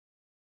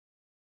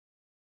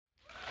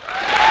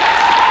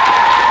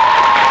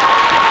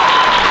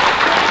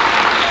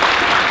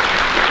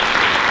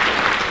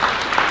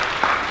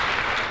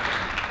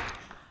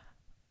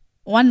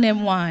One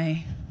name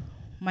why,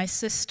 my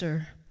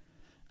sister,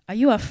 are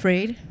you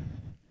afraid?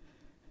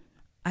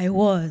 I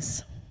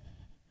was.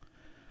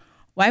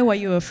 Why were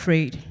you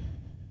afraid?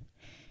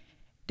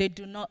 They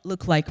do not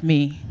look like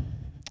me.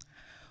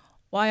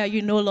 Why are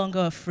you no longer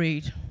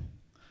afraid?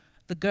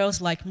 The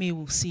girls like me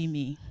will see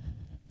me.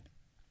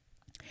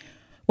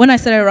 When I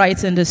started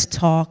writing this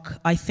talk,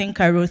 I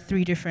think I wrote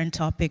 3 different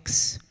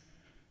topics.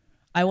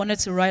 I wanted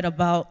to write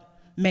about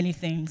many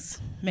things,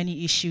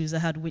 many issues I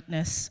had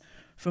witnessed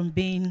from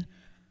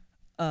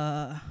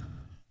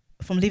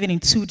living in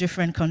 2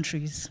 different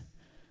countries.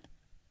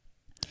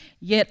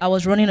 Yet I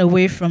was running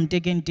away from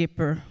digging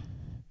deeper,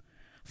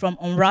 from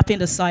unwrapping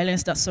the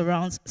silence that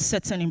surrounds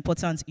certain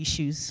important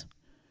issues.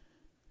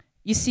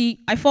 You see,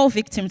 I fall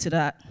victim to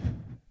that.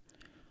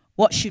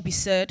 What should be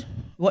said,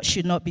 what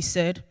should not be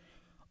said,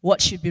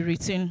 what should be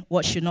written,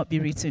 what should not be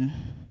written.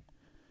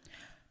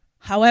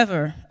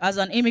 However, as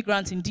an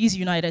immigrant in these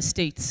United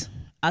States,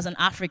 as an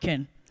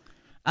African,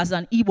 as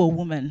an Igbo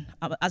woman,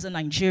 as a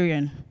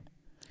Nigerian,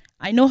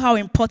 I know how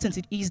important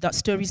it is that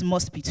stories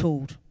must be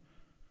told,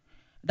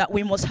 that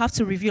we must have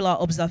to reveal our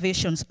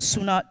observations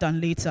sooner than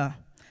later,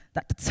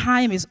 that the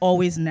time is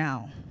always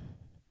now.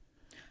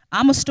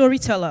 I'm a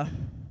storyteller.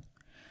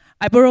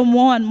 I borrow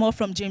more and more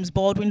from James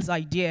Baldwin's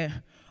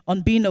idea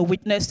on being a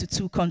witness to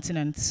 2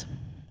 continents.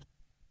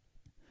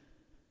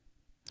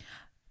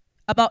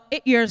 About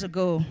 8 years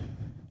ago,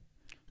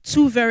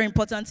 2 very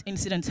important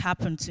incidents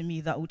happened to me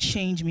that would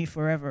change me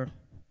forever.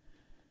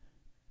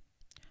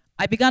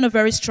 I began a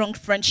very strong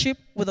friendship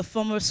with a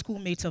former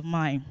schoolmate of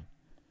mine.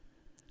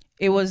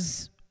 It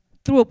was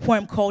through a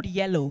poem called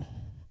Yellow.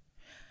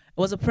 It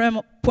was a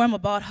poem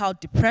about how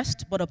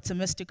depressed but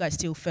optimistic I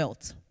still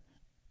felt.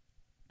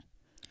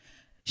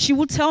 She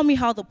would tell me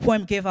how the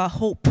poem gave her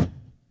hope,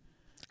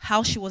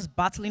 how she was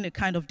battling a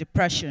kind of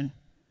depression.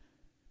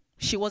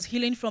 She was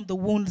healing from the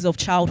wounds of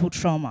childhood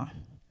trauma.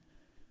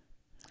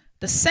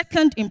 The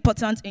second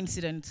important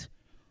incident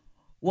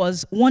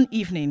was one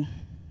evening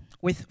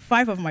with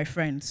 5 of my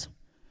friends,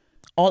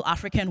 all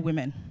African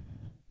women,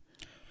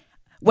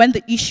 when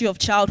the issue of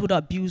childhood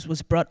abuse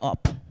was brought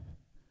up.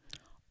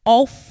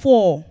 All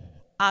 4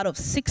 out of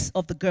 6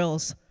 of the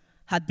girls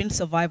had been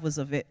survivors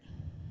of it.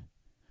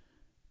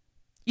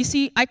 You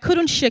see, I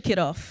couldn't shake it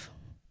off.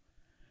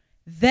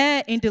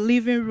 There in the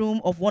living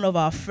room of one of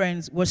our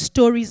friends were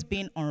stories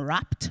being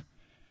unwrapped,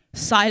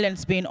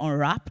 silence being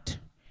unwrapped,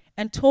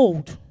 and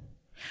told.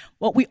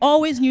 But we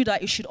always knew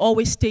that it should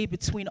always stay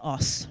between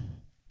us.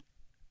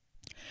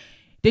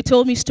 They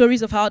told me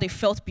stories of how they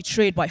felt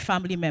betrayed by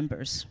family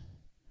members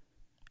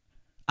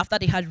after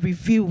they had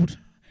revealed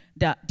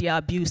their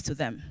abuse to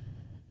them.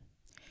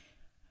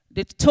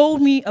 They told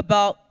me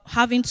about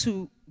having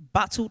to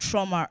battle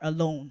trauma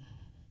alone.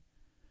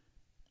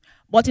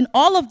 But in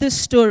all of these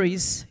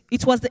stories,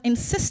 it was the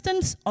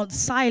insistence on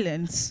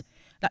silence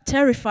that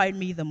terrified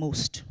me the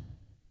most.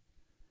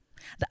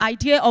 The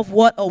idea of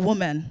what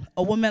women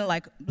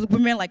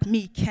like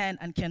me can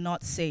and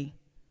cannot say.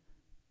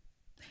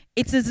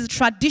 It is the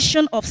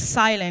tradition of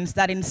silence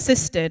that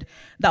insisted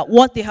that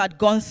what they had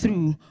gone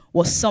through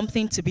was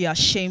something to be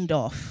ashamed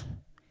of,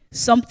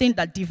 something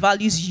that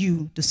devalues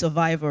you, the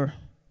survivor.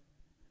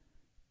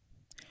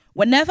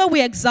 Whenever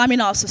we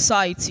examine our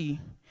society,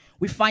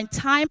 we find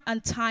time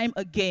and time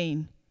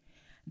again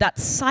that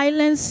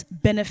silence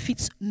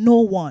benefits no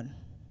one.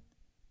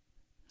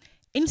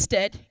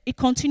 Instead, it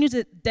continues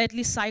a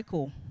deadly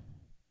cycle.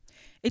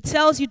 It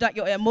tells you that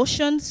your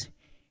emotions,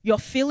 your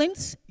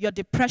feelings, your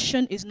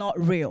depression is not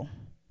real.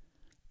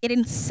 It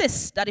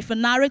insists that if a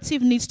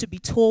narrative needs to be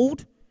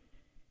told,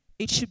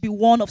 it should be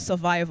one of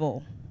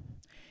survival.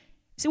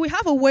 See, we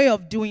have a way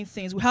of doing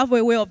things. We have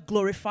a way of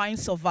glorifying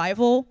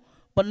survival,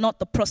 but not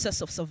the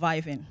process of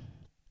surviving.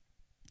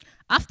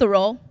 After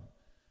all,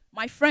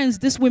 my friends,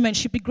 these women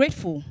should be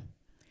grateful.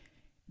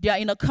 They are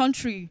in a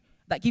country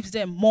that gives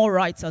them more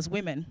rights as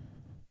women.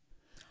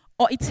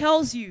 Or it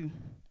tells you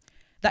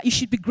that you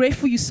should be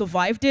grateful you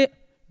survived it,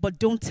 but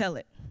don't tell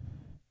it.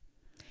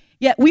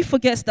 Yet we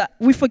forget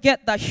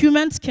that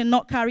humans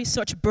cannot carry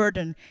such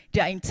burden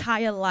their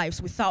entire lives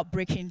without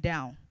breaking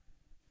down,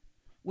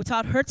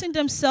 without hurting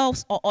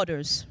themselves or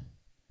others.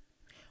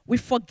 We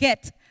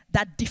forget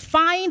that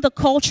defying the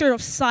culture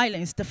of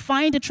silence,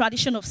 defying the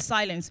tradition of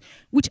silence,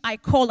 which I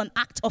call an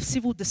act of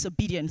civil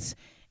disobedience,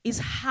 is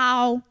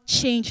how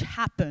change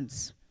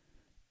happens.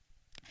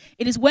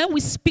 It is when we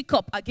speak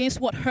up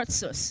against what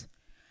hurts us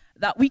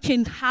that we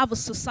can have a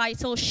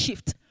societal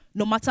shift,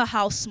 no matter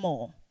how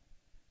small.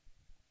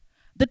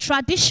 The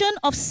tradition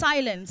of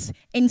silence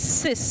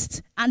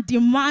insists and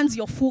demands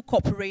your full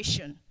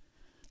cooperation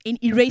in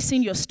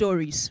erasing your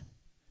stories,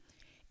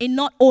 in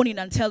not owning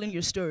and telling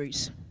your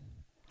stories.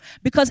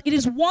 Because it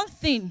is one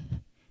thing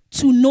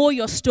to know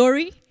your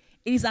story,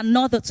 it is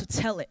another to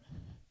tell it.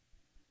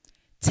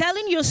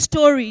 Telling your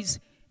stories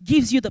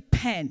gives you the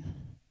pen,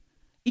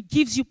 it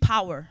gives you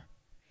power,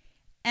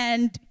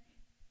 and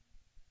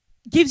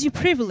gives you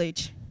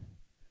privilege.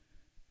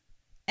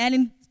 And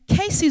in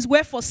cases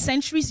where for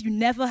centuries you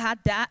never had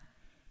that,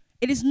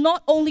 it is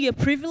not only a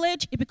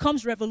privilege, it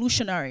becomes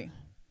revolutionary.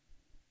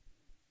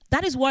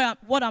 That is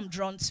what I'm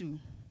drawn to.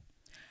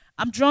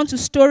 I'm drawn to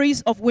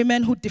stories of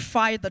women who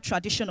defied the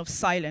tradition of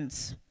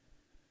silence.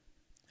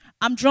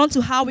 I'm drawn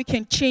to how we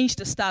can change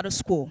the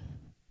status quo,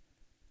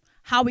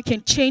 how we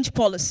can change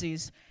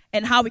policies,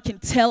 and how we can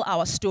tell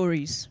our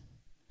stories.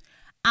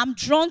 I'm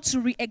drawn to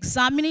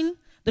re-examining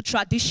the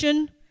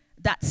tradition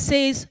that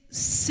says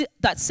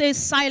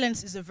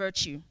silence is a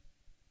virtue.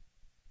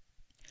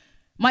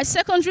 My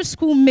secondary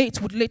school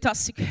mate would later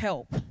seek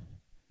help.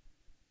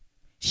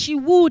 She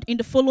would, in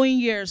the following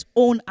years,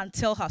 own and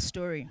tell her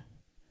story.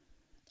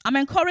 I'm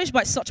encouraged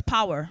by such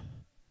power,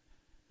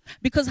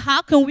 because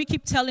how can we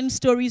keep telling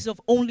stories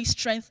of only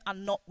strength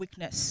and not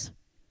weakness?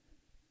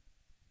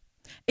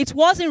 It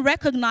was in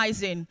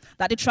recognizing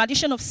that the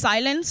tradition of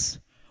silence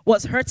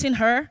was hurting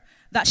her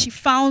that she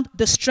found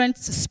the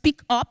strength to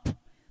speak up,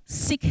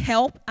 seek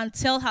help, and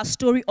tell her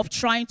story of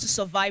trying to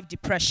survive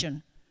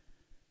depression.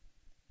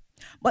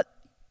 But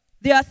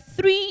there are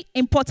three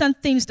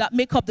important things that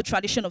make up the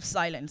tradition of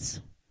silence.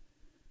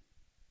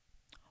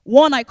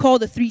 One I call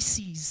the 3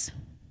 C's.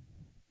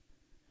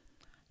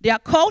 They are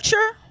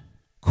culture,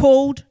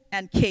 code,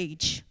 and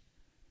cage.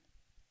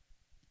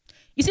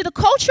 You see, the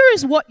culture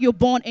is what you're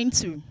born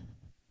into.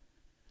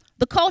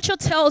 The culture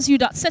tells you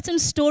that certain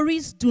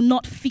stories do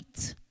not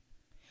fit.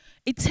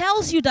 It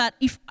tells you that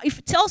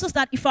it tells us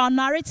that if our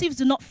narratives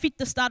do not fit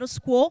the status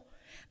quo,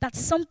 that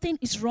something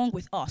is wrong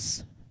with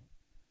us.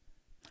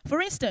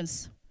 For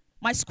instance,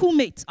 my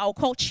schoolmate, I'll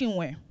call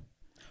Chinwe,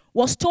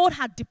 was told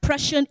her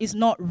depression is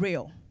not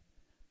real.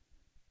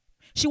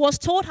 She was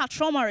told her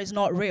trauma is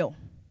not real.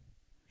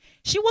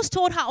 She was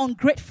told how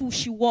ungrateful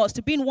she was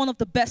to be in one of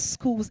the best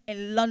schools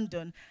in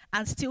London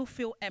and still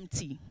feel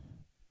empty.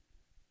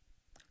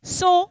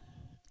 So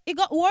it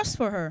got worse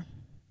for her.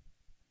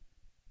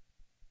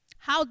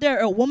 How dare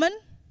a woman,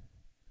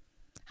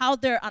 how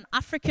dare an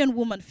African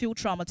woman feel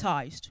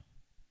traumatized?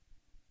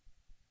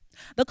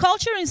 The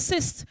culture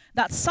insists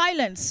that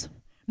silence,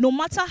 no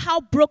matter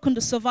how broken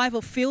the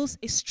survivor feels,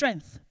 is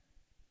strength.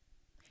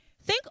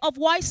 Think of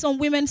why some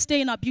women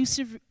stay in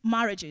abusive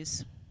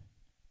marriages.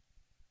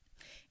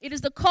 It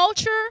is the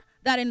culture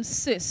that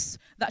insists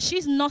that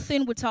she's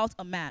nothing without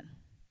a man.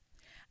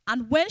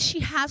 And when she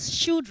has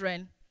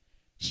children,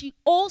 she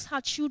owes her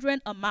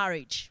children a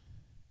marriage.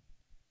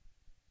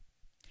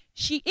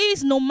 She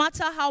is, no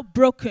matter how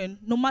broken,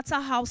 no matter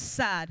how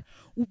sad,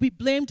 will be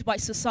blamed by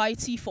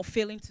society for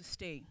failing to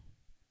stay.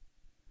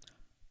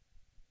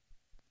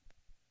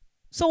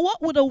 So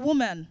what would a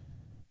woman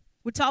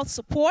without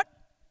support,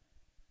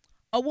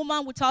 a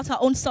woman without her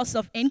own source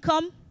of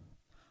income,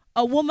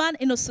 a woman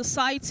in a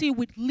society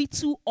with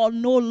little or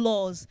no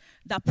laws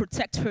that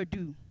protect her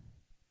do?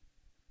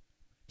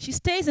 She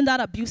stays in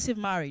that abusive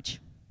marriage.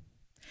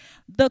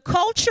 The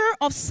culture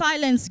of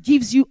silence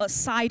gives you a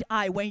side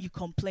eye when you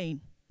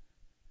complain.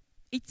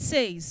 It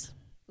says,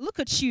 look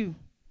at you.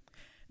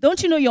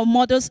 Don't you know your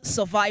mothers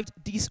survived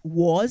these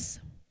wars?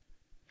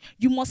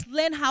 You must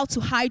learn how to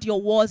hide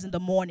your wars in the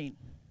morning.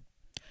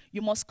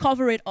 You must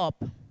cover it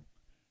up.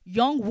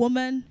 Young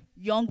woman,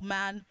 young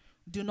man,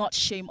 do not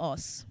shame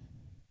us.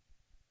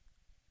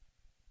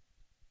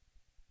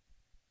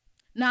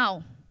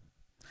 Now,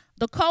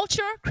 the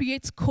culture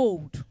creates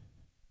code.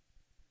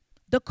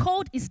 The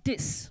code is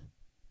this: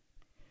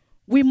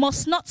 we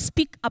must not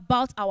speak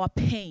about our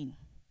pain.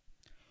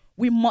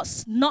 We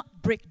must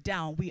not break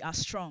down. We are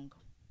strong.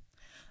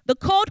 The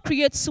code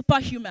creates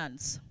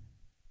superhumans.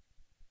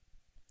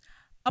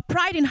 A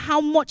pride in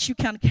how much you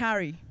can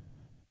carry.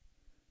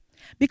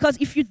 Because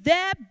if you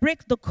dare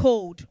break the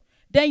code,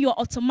 then you're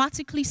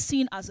automatically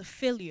seen as a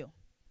failure.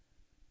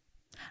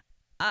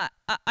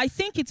 I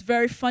think it's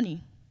very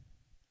funny,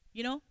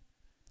 you know,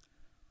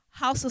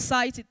 how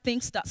society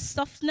thinks that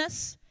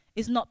softness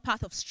is not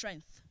part of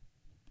strength.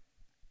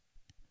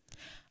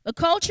 The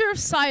culture of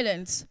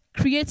silence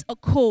creates a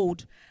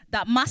code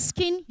that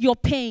masking your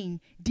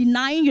pain,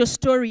 denying your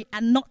story,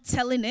 and not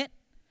telling it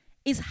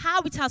is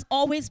how it has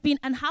always been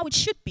and how it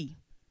should be.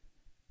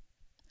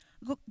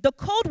 The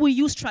code will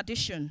use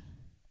tradition.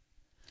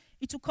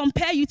 It will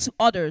compare you to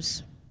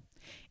others.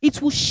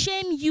 It will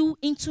shame you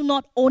into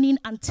not owning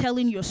and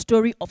telling your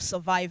story of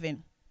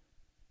surviving.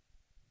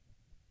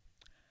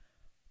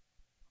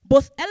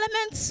 Both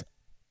elements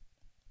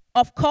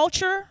of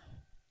culture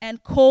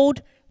and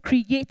code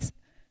create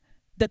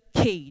the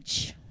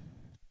cage.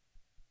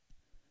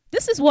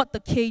 This is what the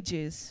cage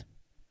is.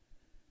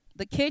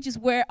 The cage is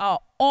where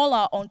all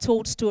our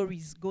untold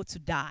stories go to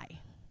die.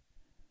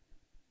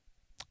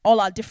 All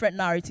our different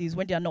narratives,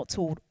 when they are not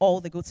told, all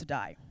they go to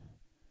die.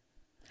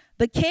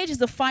 The cage is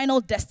the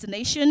final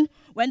destination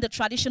when the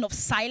tradition of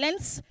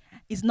silence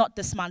is not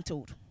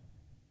dismantled.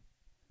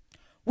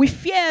 We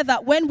fear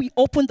that when we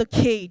open the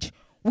cage,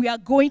 we are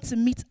going to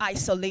meet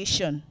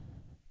isolation.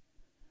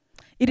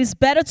 It is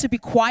better to be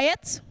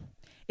quiet.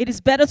 It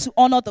is better to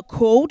honor the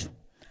code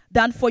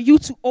than for you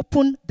to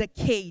open the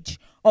cage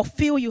or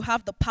feel you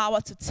have the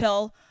power to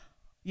tell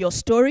your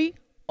story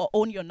or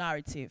own your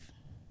narrative.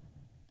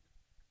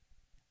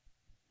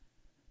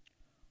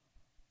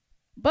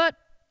 But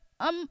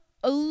I'm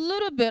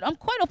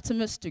quite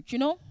optimistic, you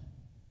know?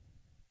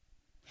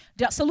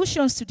 There are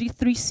solutions to the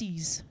 3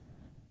 C's.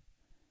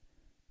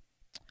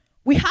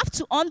 We have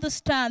to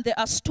understand there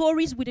are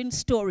stories within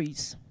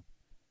stories,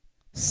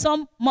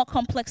 some more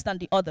complex than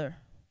the other.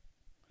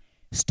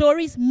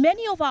 Stories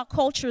many of our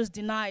cultures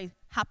deny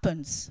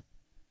happens.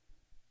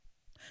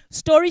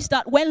 Stories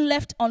that, when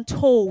left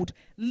untold,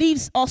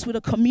 leaves us with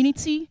a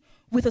community,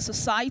 with a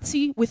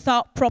society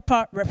without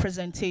proper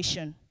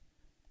representation.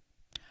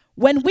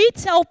 When we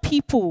tell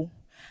people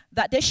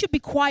that they should be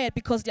quiet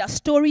because their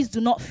stories do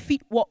not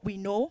fit what we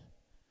know,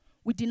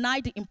 we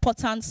deny the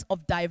importance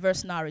of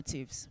diverse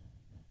narratives.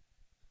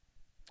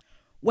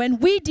 When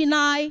we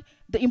deny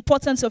the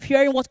importance of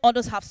hearing what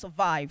others have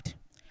survived,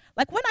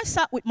 like when I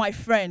sat with my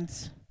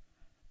friends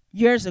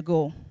years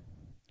ago,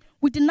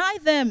 we deny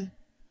them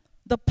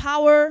the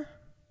power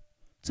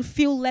to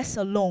feel less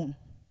alone.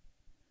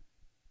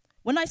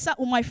 When I sat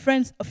with my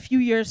friends a few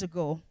years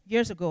ago,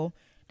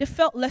 they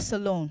felt less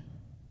alone.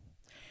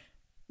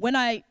 When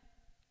I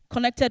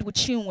connected with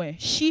Chinwe,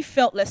 she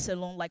felt less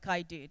alone like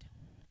I did.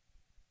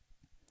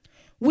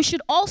 We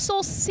should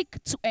also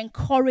seek to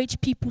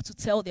encourage people to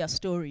tell their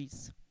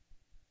stories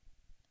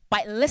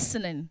by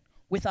listening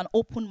with an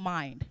open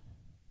mind.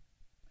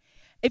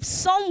 If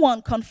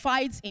someone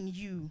confides in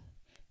you,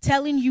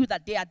 telling you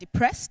that they are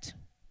depressed,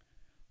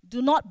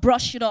 do not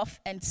brush it off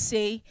and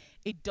say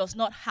it does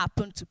not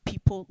happen to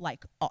people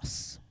like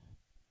us.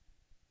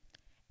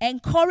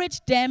 Encourage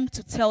them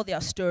to tell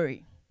their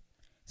story.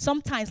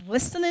 Sometimes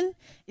listening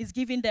is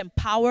giving them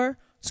power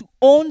to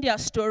own their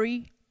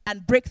story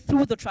and break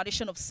through the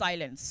tradition of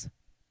silence.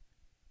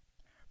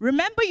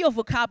 Remember your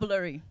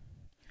vocabulary.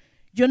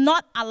 You're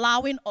not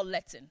allowing or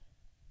letting.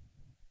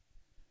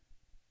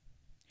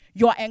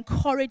 You are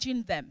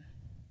encouraging them.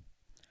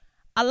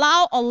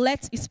 Allow or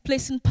let is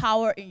placing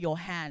power in your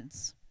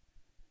hands.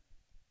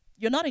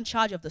 You're not in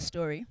charge of the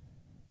story.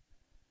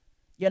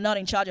 You're not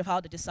in charge of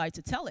how they decide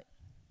to tell it.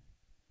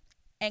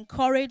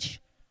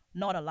 Encourage,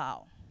 not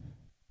allow.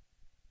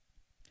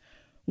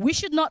 We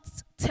should not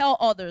tell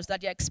others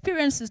that their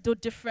experiences, though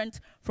different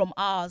from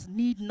ours,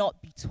 need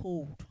not be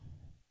told.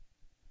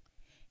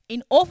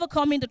 In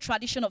overcoming the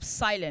tradition of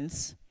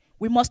silence,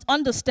 we must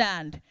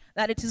understand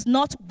that it is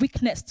not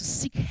weakness to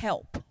seek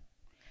help.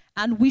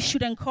 And we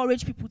should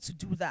encourage people to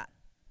do that,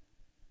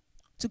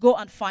 to go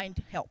and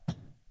find help.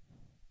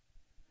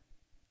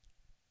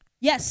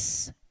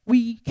 Yes,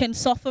 we can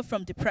suffer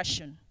from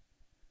depression.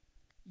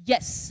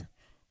 Yes,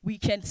 we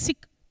can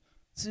seek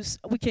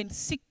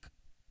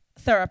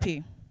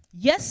therapy.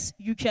 Yes,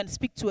 you can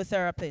speak to a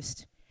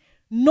therapist.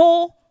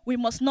 No, we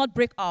must not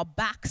break our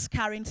backs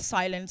carrying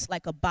silence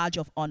like a badge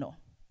of honor.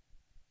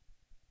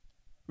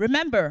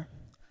 Remember,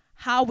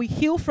 how we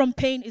heal from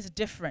pain is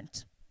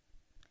different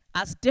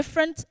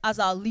as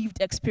our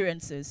lived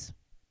experiences.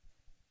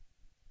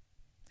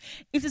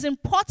 It is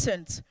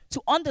important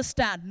to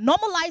understand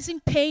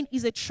normalizing pain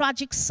is a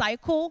tragic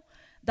cycle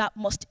that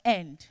must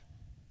end.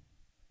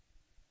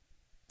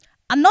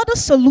 Another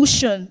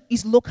solution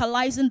is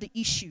localizing the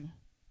issue.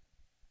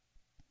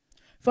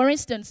 For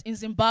instance, in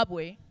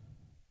Zimbabwe,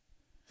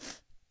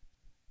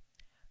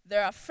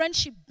 there are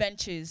friendship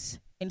benches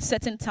in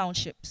certain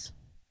townships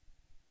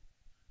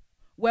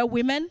where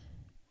women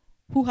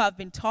who have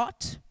been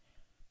taught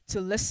to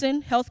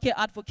listen, healthcare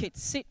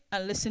advocates sit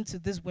and listen to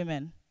these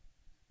women.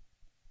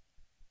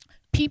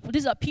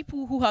 These are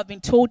people who have been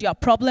told their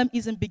problem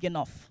isn't big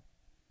enough.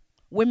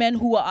 Women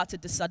who are at a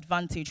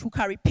disadvantage, who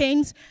carry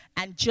pains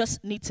and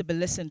just need to be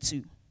listened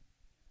to.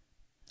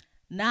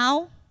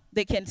 Now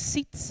they can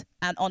sit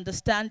and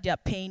understand their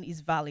pain is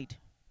valid.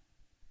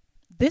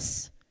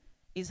 This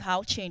is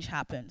how change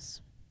happens.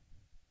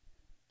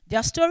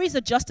 Their stories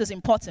are just as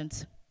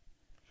important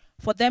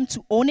for them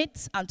to own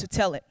it and to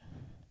tell it,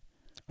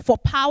 for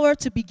power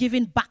to be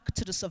given back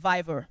to the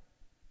survivor.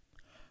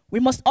 We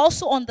must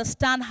also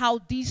understand how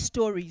these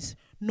stories,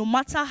 no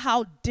matter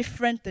how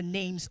different the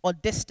names or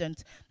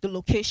distant the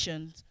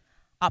locations,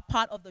 are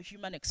part of the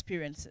human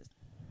experiences.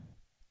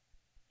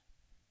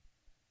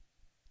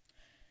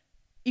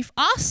 If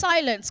our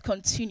silence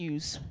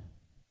continues,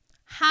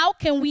 how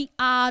can we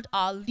add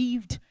our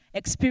lived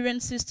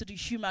experiences to the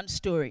human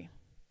story?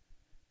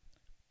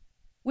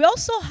 We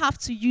also have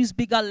to use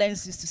bigger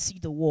lenses to see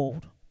the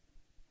world.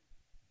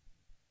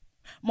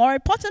 More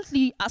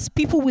importantly, as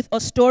people with a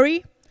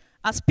story,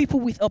 as people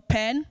with a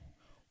pen,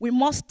 we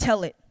must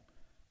tell it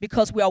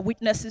because we are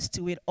witnesses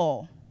to it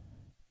all.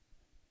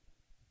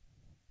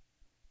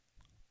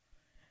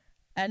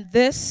 And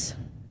this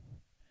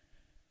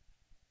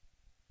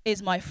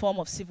is my form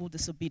of civil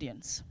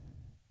disobedience.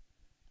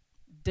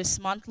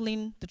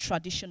 Dismantling the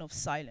tradition of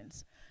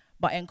silence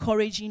by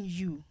encouraging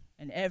you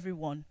and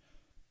everyone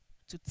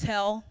to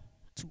tell,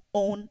 to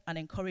own, and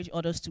encourage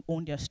others to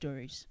own their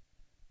stories.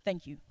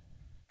 Thank you.